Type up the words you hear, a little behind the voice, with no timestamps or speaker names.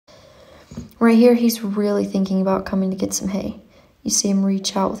Right here, he's really thinking about coming to get some hay. You see him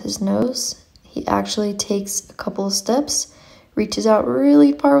reach out with his nose. He actually takes a couple of steps, reaches out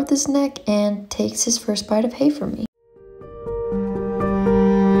really far with his neck, and takes his first bite of hay from me.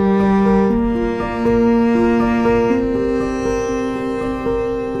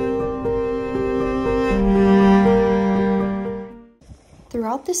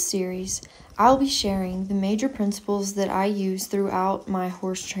 Throughout this series, I'll be sharing the major principles that I use throughout my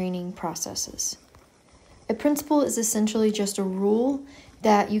horse training processes. A principle is essentially just a rule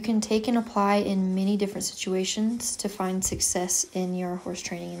that you can take and apply in many different situations to find success in your horse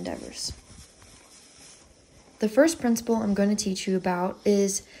training endeavors. The first principle I'm going to teach you about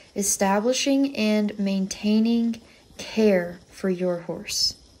is establishing and maintaining care for your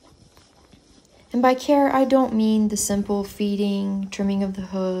horse. And by care, I don't mean the simple feeding, trimming of the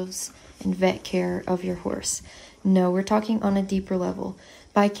hooves, and vet care of your horse. No, we're talking on a deeper level.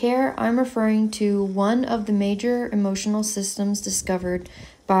 By care, I'm referring to one of the major emotional systems discovered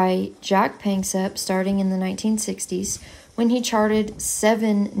by Jack Panksepp starting in the 1960s when he charted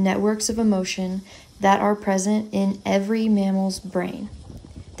 7 networks of emotion that are present in every mammal's brain.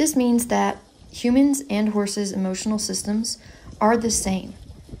 This means that humans and horses' emotional systems are the same.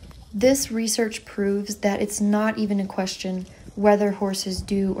 This research proves that it's not even a question whether horses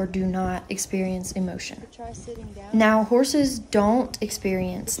do or do not experience emotion. Now, horses don't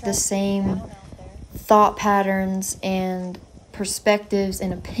experience the same thought patterns and perspectives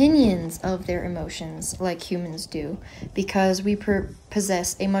and opinions of their emotions like humans do because we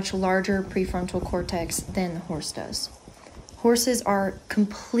possess a much larger prefrontal cortex than the horse does. Horses are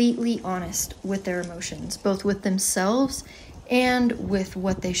completely honest with their emotions, both with themselves and with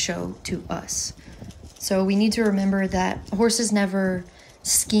what they show to us. So we need to remember that a horse is never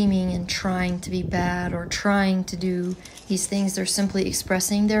scheming and trying to be bad or trying to do these things. They're simply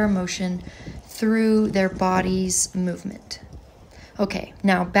expressing their emotion through their body's movement. Okay,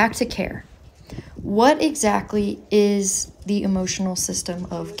 now back to care. What exactly is the emotional system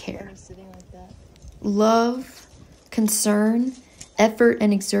of care? Love, concern, effort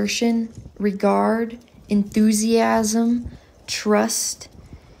and exertion, regard, enthusiasm, trust,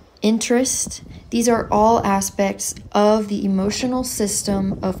 interest. These are all aspects of the emotional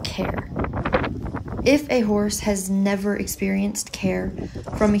system of care. If a horse has never experienced care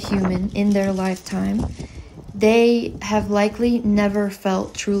from a human in their lifetime, they have likely never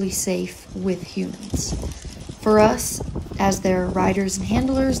felt truly safe with humans. For us, as their riders and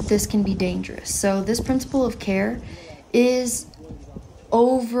handlers, this can be dangerous. So this principle of care is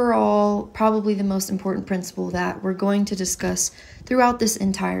overall probably the most important principle that we're going to discuss throughout this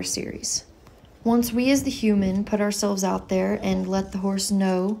entire series. Once we as the human put ourselves out there and let the horse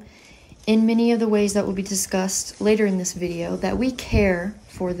know in many of the ways that will be discussed later in this video that we care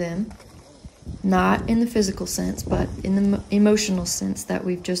for them, not in the physical sense, but in the emotional sense that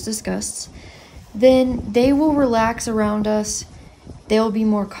we've just discussed, then they will relax around us. They'll be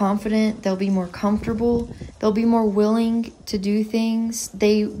more confident, they'll be more comfortable, they'll be more willing to do things.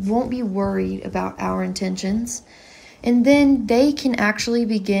 They won't be worried about our intentions. And then they can actually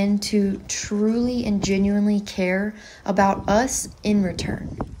begin to truly and genuinely care about us in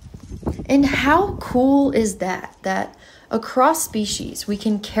return. And how cool is that? That across species we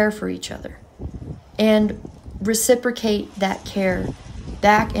can care for each other and reciprocate that care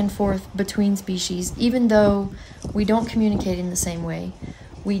back and forth between species, even though we don't communicate in the same way,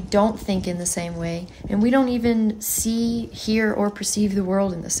 we don't think in the same way, and we don't even see, hear, or perceive the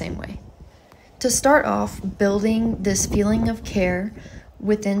world in the same way. To start off building this feeling of care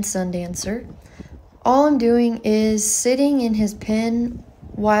within Sundancer, all I'm doing is sitting in his pen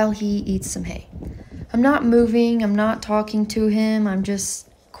while he eats some hay. I'm not moving, I'm not talking to him, I'm just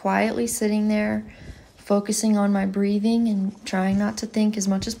quietly sitting there, focusing on my breathing and trying not to think as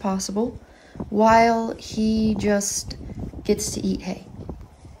much as possible while he just gets to eat hay.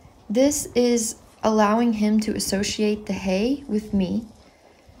 This is allowing him to associate the hay with me.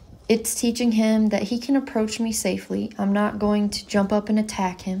 It's teaching him that he can approach me safely. I'm not going to jump up and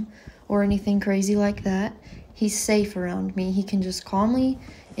attack him or anything crazy like that. He's safe around me. He can just calmly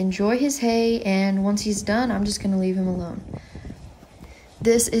enjoy his hay, and once he's done, I'm just going to leave him alone.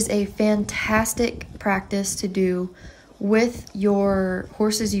 This is a fantastic practice to do with your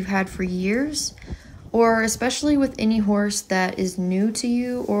horses you've had for years, or especially with any horse that is new to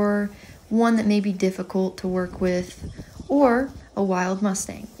you or one that may be difficult to work with, or a wild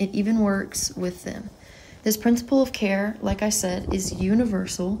Mustang. It even works with them. This principle of care, like I said, is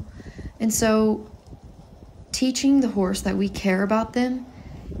universal, and so teaching the horse that we care about them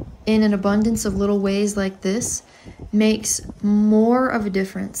in an abundance of little ways like this makes more of a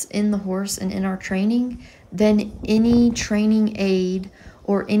difference in the horse and in our training than any training aid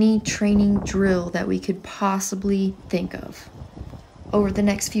or any training drill that we could possibly think of. Over the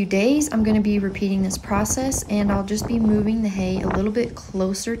next few days, I'm going to be repeating this process, and I'll just be moving the hay a little bit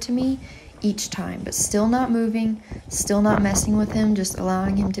closer to me each time, but still not moving, still not messing with him, just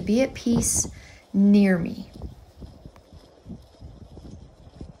allowing him to be at peace near me.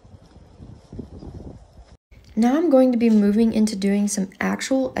 Now I'm going to be moving into doing some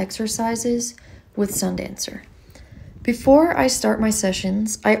actual exercises with Sundancer. Before I start my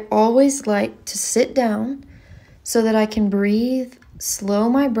sessions, I always like to sit down so that I can breathe, slow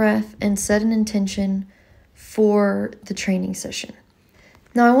my breath, and set an intention for the training session.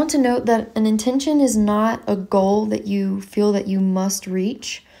 Now I want to note that an intention is not a goal that you feel that you must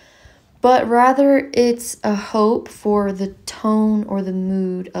reach, but rather it's a hope for the tone or the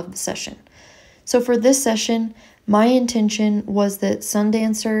mood of the session. So for this session, my intention was that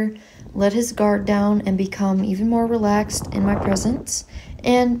Sundancer let his guard down and become even more relaxed in my presence,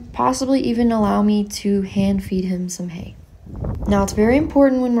 and possibly even allow me to hand feed him some hay. Now, it's very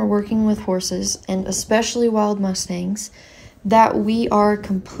important when we're working with horses, and especially wild Mustangs, that we are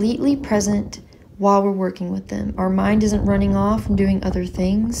completely present while we're working with them. Our mind isn't running off and doing other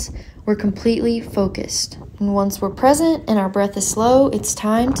things. We're completely focused. And once we're present and our breath is slow, it's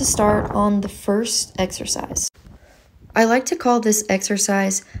time to start on the first exercise. I like to call this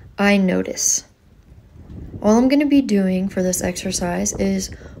exercise I Notice. All I'm going to be doing for this exercise is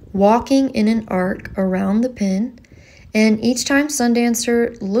walking in an arc around the pen, and each time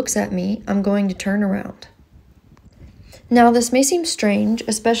Sundancer looks at me, I'm going to turn around. Now, this may seem strange,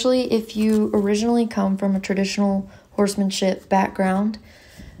 especially if you originally come from a traditional horsemanship background,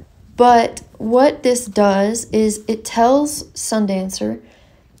 but what this does is it tells Sundancer,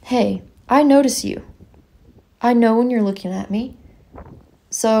 hey, I notice you. I know when you're looking at me,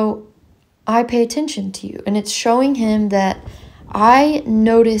 so I pay attention to you. And it's showing him that I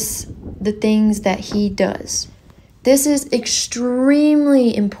notice the things that he does. This is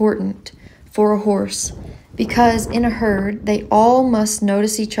extremely important for a horse because in a herd, they all must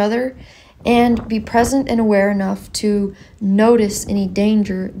notice each other and be present and aware enough to notice any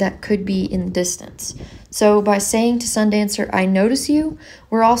danger that could be in the distance. So by saying to Sundancer, I notice you,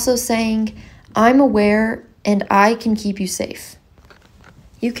 we're also saying, I'm aware and I can keep you safe.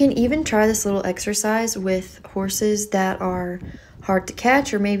 You can even try this little exercise with horses that are hard to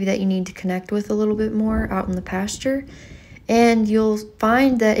catch or maybe that you need to connect with a little bit more out in the pasture. And you'll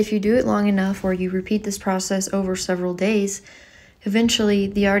find that if you do it long enough or you repeat this process over several days, eventually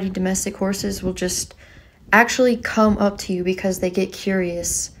the already domestic horses will just actually come up to you because they get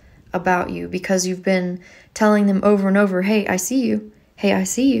curious about you because you've been telling them over and over, hey, I see you. Hey, I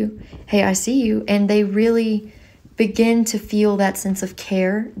see you. Hey, I see you. And they really begin to feel that sense of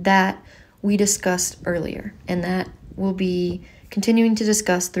care that we discussed earlier and that we'll be continuing to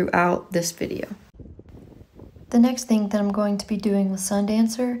discuss throughout this video. The next thing that I'm going to be doing with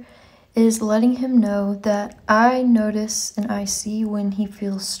Sundancer is letting him know that I notice and I see when he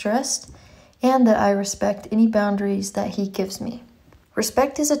feels stressed and that I respect any boundaries that he gives me.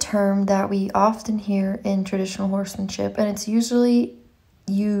 Respect is a term that we often hear in traditional horsemanship, and it's usually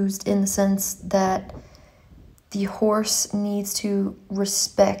used in the sense that the horse needs to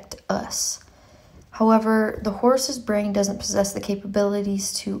respect us. However, the horse's brain doesn't possess the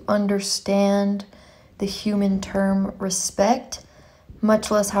capabilities to understand the human term respect, much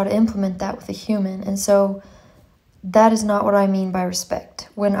less how to implement that with a human. And so that is not what I mean by respect.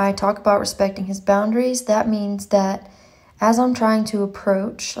 When I talk about respecting his boundaries, that means that as I'm trying to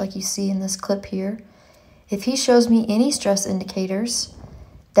approach, like you see in this clip here, if he shows me any stress indicators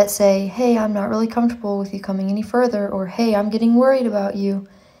that say, hey, I'm not really comfortable with you coming any further, or hey, I'm getting worried about you,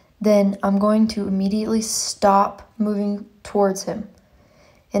 then I'm going to immediately stop moving towards him.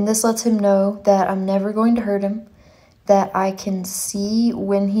 And this lets him know that I'm never going to hurt him, that I can see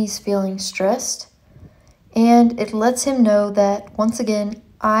when he's feeling stressed, and it lets him know that, once again,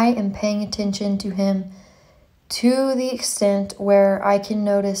 I am paying attention to him to the extent where I can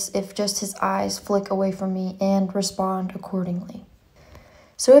notice if just his eyes flick away from me and respond accordingly.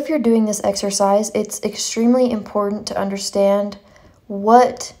 So if you're doing this exercise, it's extremely important to understand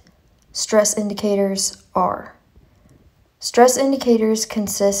what stress indicators are. Stress indicators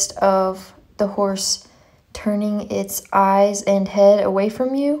consist of the horse turning its eyes and head away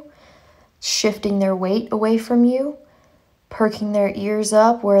from you, shifting their weight away from you, perking their ears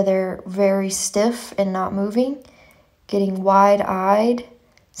up where they're very stiff and not moving, getting wide-eyed,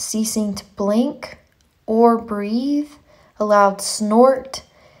 ceasing to blink or breathe, a loud snort,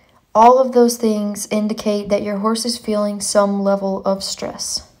 All of those things indicate that your horse is feeling some level of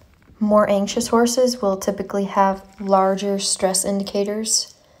stress. More anxious horses will typically have larger stress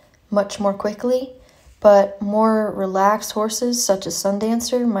indicators much more quickly, but more relaxed horses, such as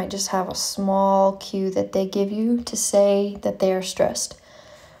Sundancer, might just have a small cue that they give you to say that they are stressed.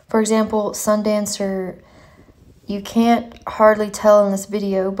 For example, Sundancer, you can't hardly tell in this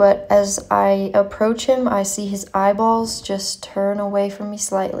video, but as I approach him, I see his eyeballs just turn away from me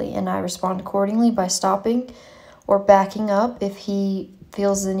slightly, and I respond accordingly by stopping or backing up if he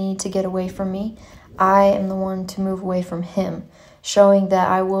feels the need to get away from me. I am the one to move away from him, showing that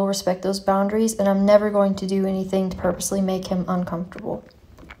I will respect those boundaries, and I'm never going to do anything to purposely make him uncomfortable.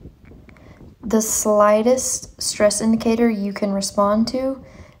 The slightest stress indicator you can respond to,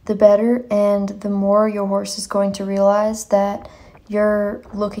 the better, and the more your horse is going to realize that you're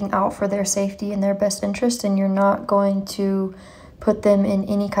looking out for their safety and their best interest, and you're not going to put them in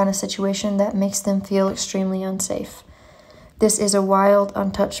any kind of situation that makes them feel extremely unsafe. This is a wild,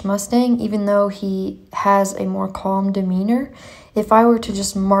 untouched Mustang, even though he has a more calm demeanor. If I were to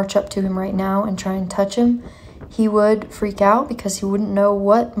just march up to him right now and try and touch him, he would freak out because he wouldn't know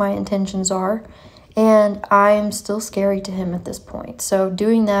what my intentions are. And I am still scary to him at this point. So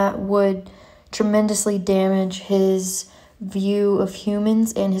doing that would tremendously damage his view of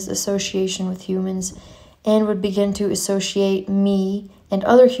humans and his association with humans, and would begin to associate me and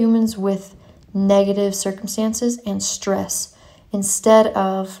other humans with negative circumstances and stress, instead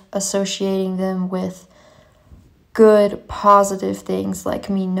of associating them with good, positive things like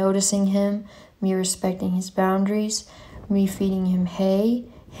me noticing him, me respecting his boundaries, me feeding him hay,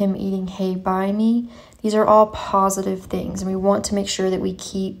 him eating hay by me. These are all positive things, and we want to make sure that we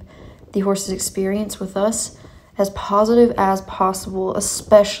keep the horse's experience with us as positive as possible,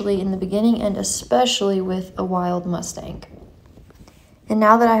 especially in the beginning and especially with a wild Mustang. And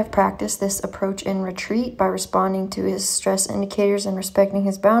now that I have practiced this approach and retreat by responding to his stress indicators and respecting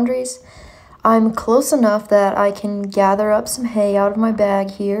his boundaries, I'm close enough that I can gather up some hay out of my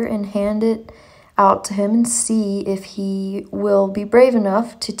bag here and hand it out to him and see if he will be brave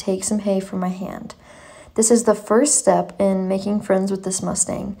enough to take some hay from my hand. This is the first step in making friends with this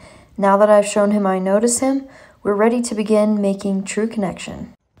Mustang. Now that I've shown him I notice him, we're ready to begin making true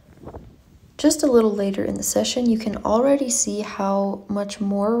connection. Just a little later in the session, you can already see how much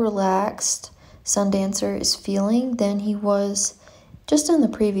more relaxed Sundancer is feeling than he was just in the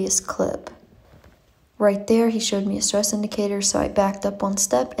previous clip. Right there, he showed me a stress indicator, so I backed up one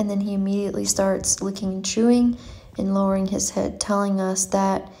step, and then he immediately starts licking and chewing and lowering his head, telling us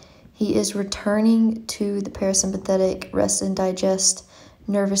that he is returning to the parasympathetic rest and digest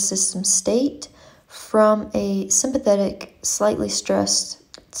nervous system state from a sympathetic, slightly stressed,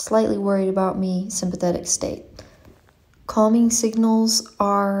 slightly worried about me sympathetic state. Calming signals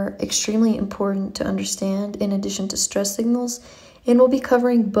are extremely important to understand in addition to stress signals, and we'll be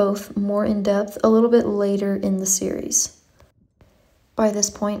covering both more in depth a little bit later in the series. By this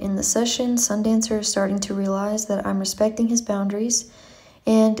point in the session, Sundancer is starting to realize that I'm respecting his boundaries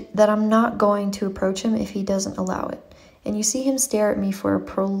and that I'm not going to approach him if he doesn't allow it. And you see him stare at me for a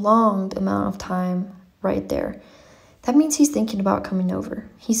prolonged amount of time right there. That means he's thinking about coming over.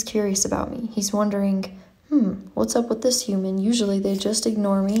 He's curious about me. He's wondering, what's up with this human? Usually they just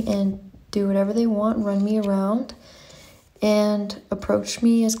ignore me and do whatever they want, run me around, and approach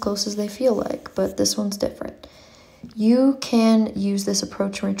me as close as they feel like, but this one's different. You can use this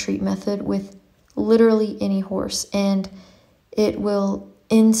approach and retreat method with literally any horse, and it will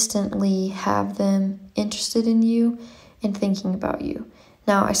instantly have them interested in you and thinking about you.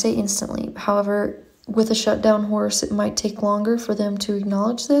 Now, I say instantly, however, with a shutdown horse, it might take longer for them to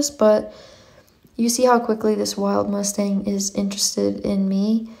acknowledge this, but you see how quickly this wild Mustang is interested in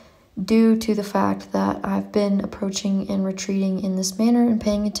me due to the fact that I've been approaching and retreating in this manner and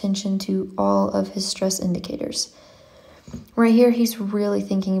paying attention to all of his stress indicators. Right here, he's really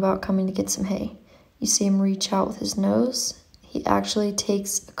thinking about coming to get some hay. You see him reach out with his nose. He actually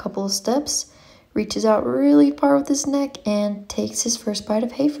takes a couple of steps, reaches out really far with his neck, and takes his first bite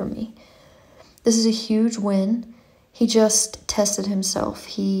of hay from me. This is a huge win. He just tested himself.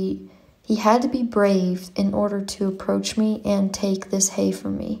 He had to be brave in order to approach me and take this hay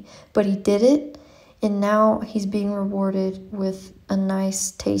from me, but he did it, and now he's being rewarded with a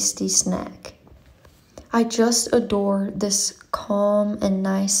nice, tasty snack. I just adore this calm and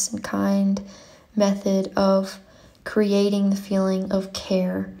nice and kind method of creating the feeling of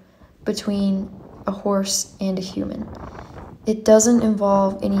care between a horse and a human. It doesn't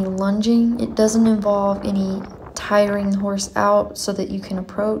involve any lunging. It doesn't involve any tiring the horse out so that you can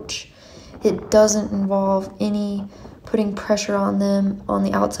approach. It doesn't involve any putting pressure on them on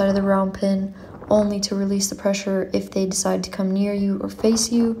the outside of the round pen, only to release the pressure if they decide to come near you or face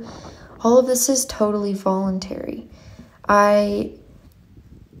you. All of this is totally voluntary. I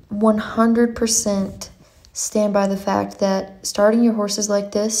 100% stand by the fact that starting your horses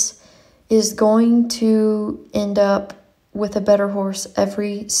like this is going to end up with a better horse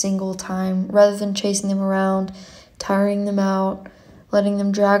every single time, rather than chasing them around, tiring them out, letting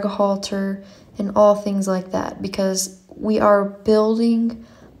them drag a halter, and all things like that, because we are building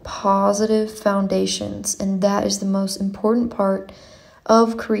positive foundations, and that is the most important part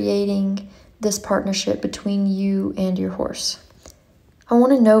of creating this partnership between you and your horse. I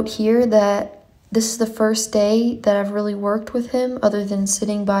want to note here that this is the first day that I've really worked with him, other than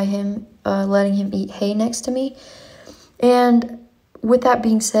sitting by him, letting him eat hay next to me. And with that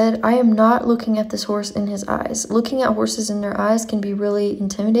being said, I am not looking at this horse in his eyes. Looking at horses in their eyes can be really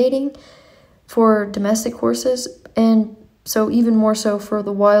intimidating for domestic horses, and so even more so for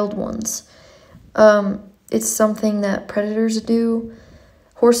the wild ones. It's something that predators do.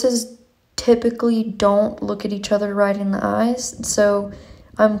 Horses typically don't look at each other right in the eyes, so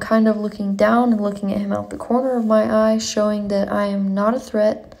I'm kind of looking down and looking at him out the corner of my eye, showing that I am not a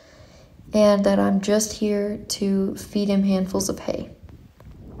threat and that I'm just here to feed him handfuls of hay.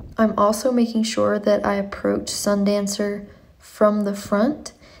 I'm also making sure that I approach Sundancer from the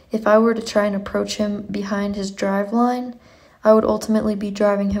front. If I were to try and approach him behind his drive line, I would ultimately be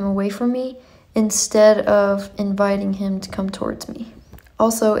driving him away from me instead of inviting him to come towards me.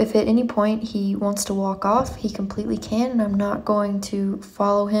 Also, if at any point he wants to walk off, he completely can, and I'm not going to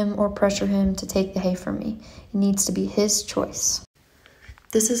follow him or pressure him to take the hay from me. It needs to be his choice.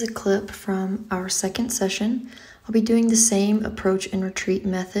 This is a clip from our second session. I'll be doing the same approach and retreat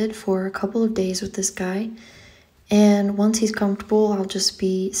method for a couple of days with this guy. And once he's comfortable, I'll just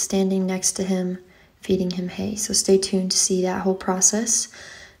be standing next to him, feeding him hay. So stay tuned to see that whole process.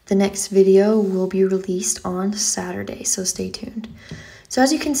 The next video will be released on Saturday, so stay tuned. So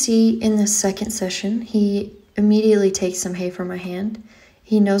as you can see in the second session, he immediately takes some hay from my hand.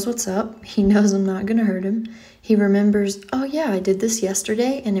 He knows what's up. He knows I'm not going to hurt him. He remembers, oh yeah, I did this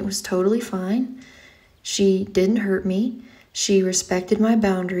yesterday and it was totally fine. She didn't hurt me. She respected my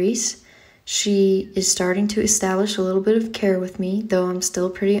boundaries. She is starting to establish a little bit of care with me, though I'm still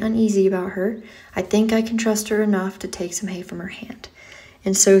pretty uneasy about her. I think I can trust her enough to take some hay from her hand.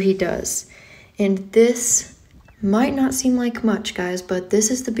 And so he does. And this might not seem like much, guys, but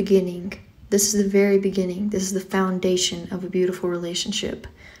this is the beginning. This is the very beginning. This is the foundation of a beautiful relationship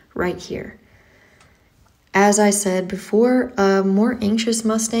right here. As I said before, a more anxious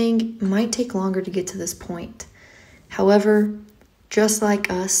Mustang might take longer to get to this point. However, just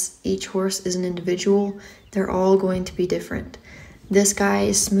like us, each horse is an individual. They're all going to be different. This guy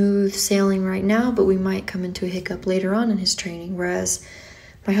is smooth sailing right now, but we might come into a hiccup later on in his training, whereas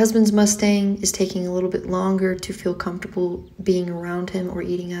my husband's Mustang is taking a little bit longer to feel comfortable being around him or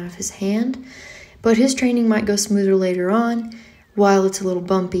eating out of his hand, but his training might go smoother later on while it's a little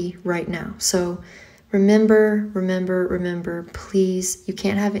bumpy right now. So remember, please, you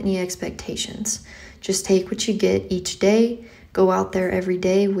can't have any expectations. Just take what you get each day. Go out there every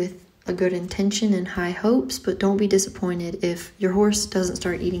day with a good intention and high hopes, but don't be disappointed if your horse doesn't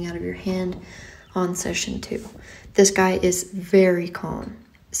start eating out of your hand on session 2. This guy is very calm.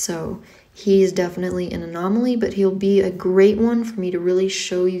 So he is definitely an anomaly, but he'll be a great one for me to really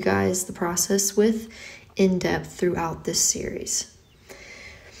show you guys the process with in depth throughout this series.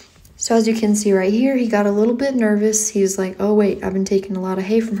 So as you can see right here, he got a little bit nervous. He was like, oh wait, I've been taking a lot of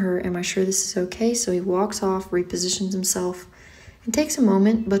hay from her. Am I sure this is okay? So he walks off, repositions himself, and takes a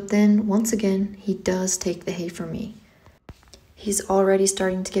moment, but then once again, he does take the hay from me. He's already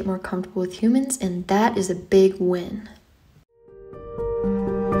starting to get more comfortable with humans, and that is a big win.